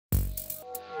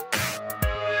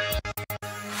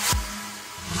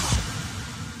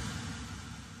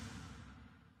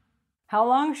How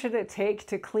long should it take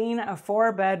to clean a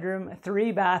 4-bedroom,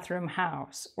 3-bathroom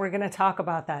house? We're going to talk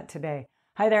about that today.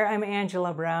 Hi there, I'm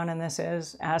Angela Brown, and this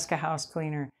is Ask a House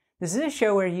Cleaner. This is a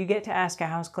show where you get to ask a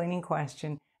house cleaning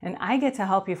question, and I get to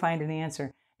help you find an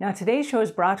answer. Now, today's show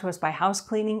is brought to us by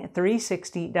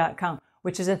housecleaning360.com,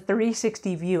 which is a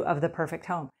 360 view of the perfect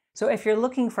home. So if you're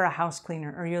looking for a house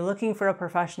cleaner, or you're looking for a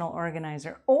professional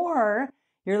organizer, or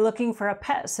you're looking for a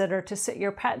pet sitter to sit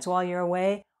your pets while you're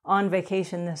away on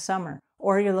vacation this summer,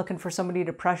 or you're looking for somebody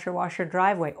to pressure wash your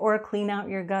driveway or clean out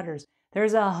your gutters,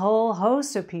 there's a whole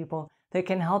host of people that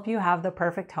can help you have the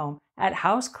perfect home at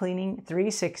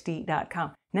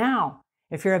housecleaning360.com. Now,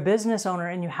 if you're a business owner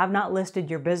and you have not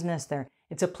listed your business there,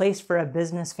 it's a place for a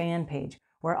business fan page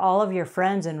where all of your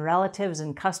friends and relatives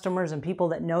and customers and people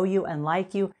that know you and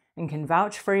like you and can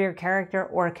vouch for your character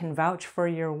or can vouch for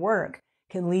your work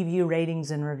can leave you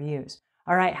ratings and reviews.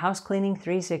 All right,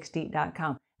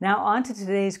 housecleaning360.com. Now on to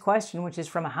today's question, which is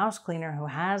from a house cleaner who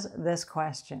has this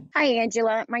question. Hi,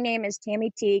 Angela. My name is Tammy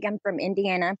Teague. I'm from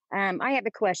Indiana. I have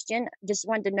a question. Just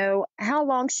wanted to know, how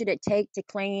long should it take to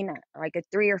clean like a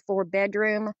 3 or 4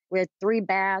 bedroom with 3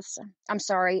 baths? I'm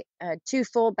sorry, 2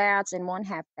 full baths and 1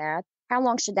 half bath. How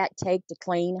long should that take to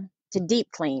clean, to deep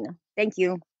clean? Thank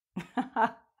you.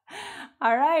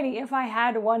 All righty, if I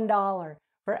had $1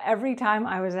 for every time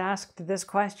I was asked this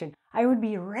question, I would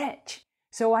be rich.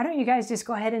 So why don't you guys just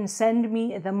go ahead and send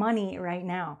me the money right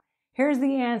now? Here's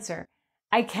the answer.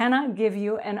 I cannot give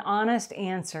you an honest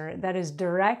answer that is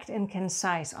direct and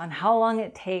concise on how long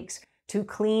it takes to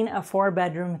clean a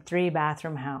 4-bedroom,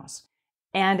 3-bathroom house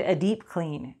and a deep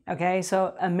clean. Okay,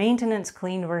 so a maintenance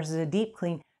clean versus a deep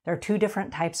clean, there are 2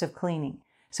 different types of cleaning.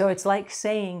 So it's like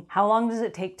saying, how long does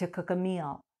it take to cook a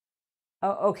meal?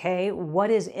 Oh, okay, what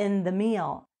is in the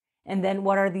meal? And then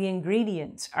what are the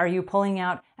ingredients? Are you pulling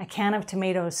out a can of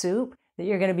tomato soup that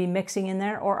you're going to be mixing in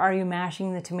there, or are you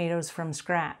mashing the tomatoes from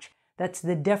scratch? That's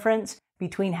the difference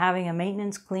between having a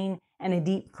maintenance clean and a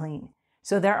deep clean.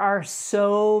 So there are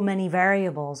so many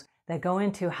variables that go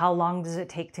into how long does it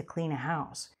take to clean a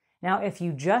house. Now, if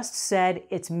you just said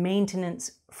it's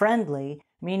maintenance friendly,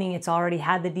 meaning it's already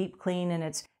had the deep clean and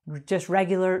it's just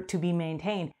regular to be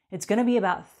maintained, it's going to be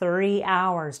about 30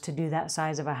 hours to do that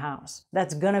size of a house.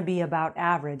 That's going to be about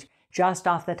average, just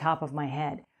off the top of my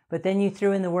head. But then you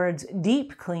threw in the words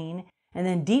deep clean, and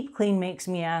then deep clean makes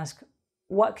me ask,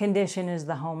 what condition is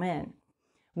the home in?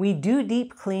 We do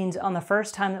deep cleans on the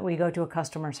first time that we go to a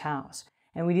customer's house.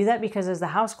 And we do that because as the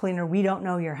house cleaner, we don't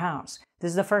know your house.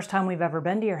 This is the first time we've ever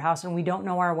been to your house, and we don't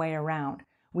know our way around.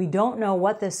 We don't know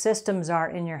what the systems are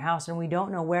in your house, and we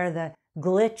don't know where the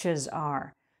glitches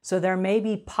are. So there may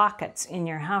be pockets in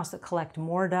your house that collect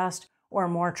more dust or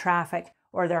more traffic,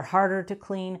 or they're harder to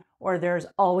clean, or there's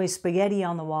always spaghetti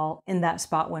on the wall in that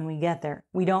spot when we get there.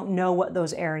 We don't know what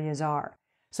those areas are.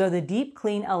 So the deep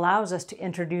clean allows us to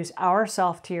introduce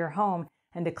ourselves to your home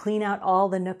and to clean out all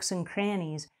the nooks and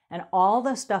crannies and all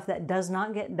the stuff that does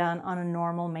not get done on a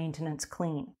normal maintenance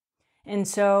clean. And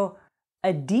so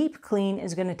a deep clean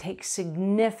is going to take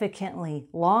significantly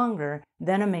longer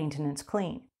than a maintenance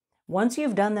clean. Once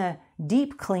you've done the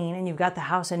deep clean and you've got the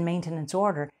house in maintenance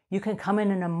order, you can come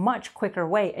in a much quicker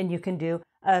way and you can do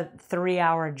a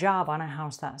 3-hour job on a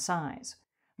house that size.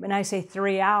 And I say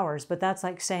 3 hours, but that's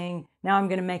like saying, now I'm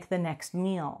going to make the next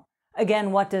meal.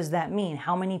 Again, what does that mean?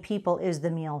 How many people is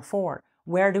the meal for?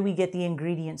 Where do we get the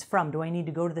ingredients from? Do I need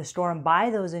to go to the store and buy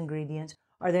those ingredients?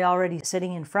 Are they already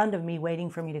sitting in front of me waiting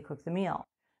for me to cook the meal?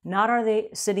 Not are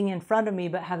they sitting in front of me,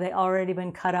 but have they already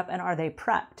been cut up and are they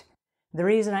prepped? The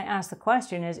reason I ask the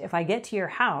question is if I get to your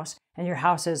house and your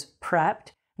house is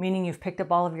prepped, meaning you've picked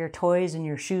up all of your toys and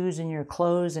your shoes and your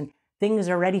clothes and things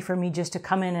are ready for me just to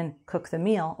come in and cook the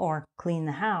meal or clean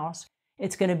the house,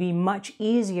 it's going to be much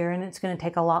easier and it's going to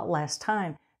take a lot less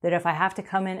time than if I have to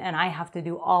come in and I have to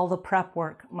do all the prep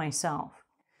work myself.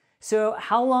 So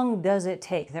how long does it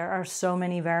take? There are so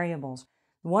many variables.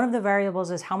 One of the variables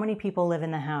is how many people live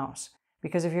in the house.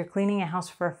 Because if you're cleaning a house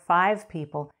for 5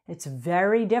 people, it's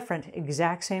very different,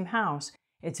 exact same house.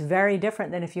 It's very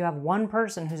different than if you have one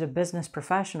person who's a business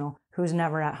professional who's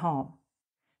never at home.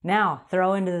 Now,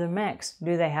 throw into the mix,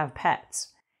 do they have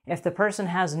pets? If the person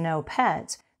has no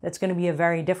pets, that's going to be a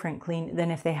very different clean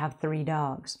than if they have 3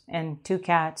 dogs and 2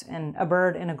 cats and a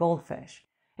bird and a goldfish.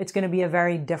 It's going to be a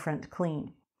very different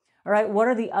clean. All right, what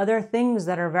are the other things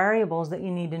that are variables that you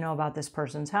need to know about this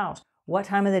person's house? What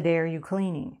time of the day are you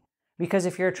cleaning? Because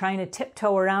if you're trying to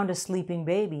tiptoe around a sleeping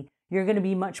baby, you're going to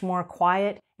be much more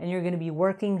quiet and you're going to be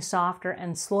working softer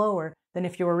and slower than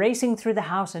if you were racing through the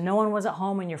house and no one was at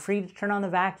home and you're free to turn on the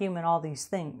vacuum and all these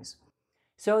things.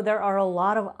 So there are a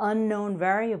lot of unknown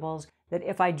variables that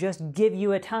if I just give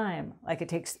you a time, like it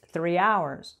takes 3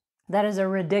 hours, that is a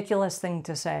ridiculous thing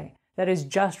to say. That is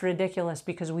just ridiculous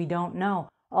because we don't know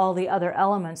all the other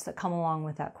elements that come along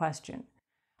with that question.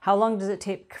 How long does it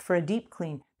take for a deep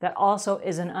clean? That also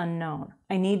is an unknown.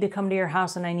 I need to come to your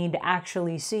house and I need to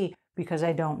actually see because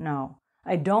I don't know.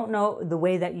 I don't know the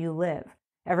way that you live.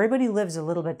 Everybody lives a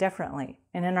little bit differently.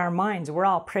 And in our minds, we're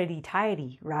all pretty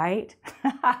tidy, right?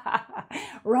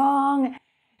 Wrong.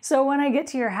 So when I get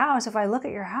to your house, if I look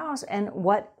at your house and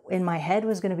what in my head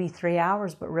was going to be 3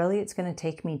 hours, but really it's going to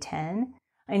take me 10,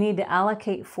 I need to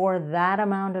allocate for that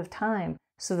amount of time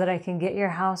so that I can get your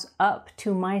house up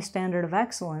to my standard of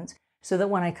excellence so that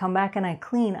when I come back and I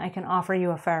clean, I can offer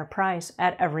you a fair price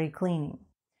at every cleaning.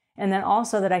 And then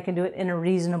also that I can do it in a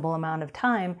reasonable amount of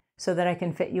time so that I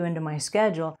can fit you into my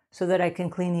schedule so that I can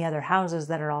clean the other houses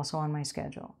that are also on my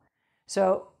schedule.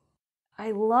 So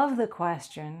I love the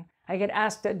question. I get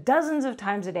asked dozens of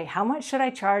times a day, how much should I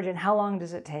charge and how long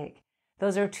does it take?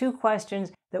 Those are two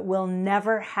questions that will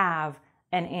never have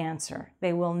an answer.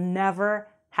 They will never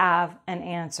have an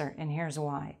answer, and here's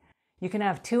why. You can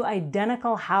have two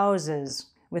identical houses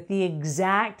with the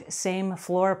exact same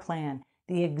floor plan,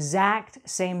 the exact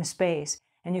same space,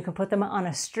 and you can put them on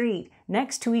a street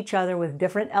next to each other with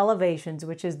different elevations,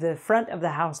 which is the front of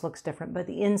the house looks different, but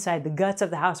the inside, the guts of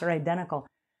the house are identical.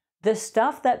 The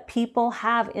stuff that people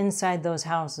have inside those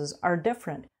houses are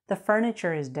different. The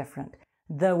furniture is different.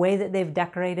 The way that they've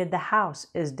decorated the house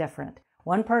is different.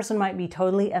 One person might be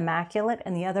totally immaculate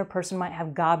and the other person might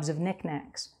have gobs of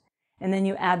knickknacks. And then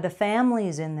you add the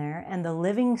families in there and the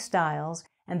living styles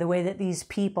and the way that these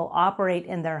people operate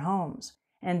in their homes.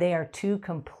 And they are two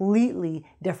completely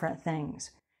different things.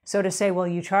 So to say, well,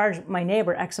 you charge my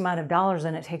neighbor X amount of dollars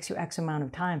and it takes you X amount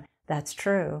of time, that's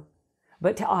true.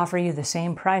 But to offer you the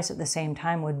same price at the same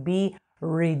time would be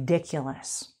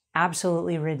ridiculous.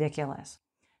 Absolutely ridiculous.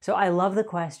 So I love the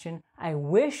question. I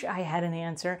wish I had an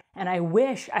answer, and I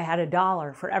wish I had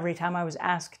 $1 for every time I was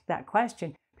asked that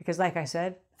question, because like I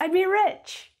said, I'd be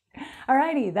rich.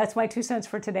 Alrighty, that's my 2 cents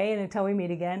for today, and until we meet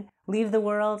again, leave the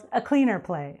world a cleaner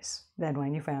place than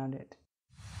when you found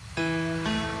it.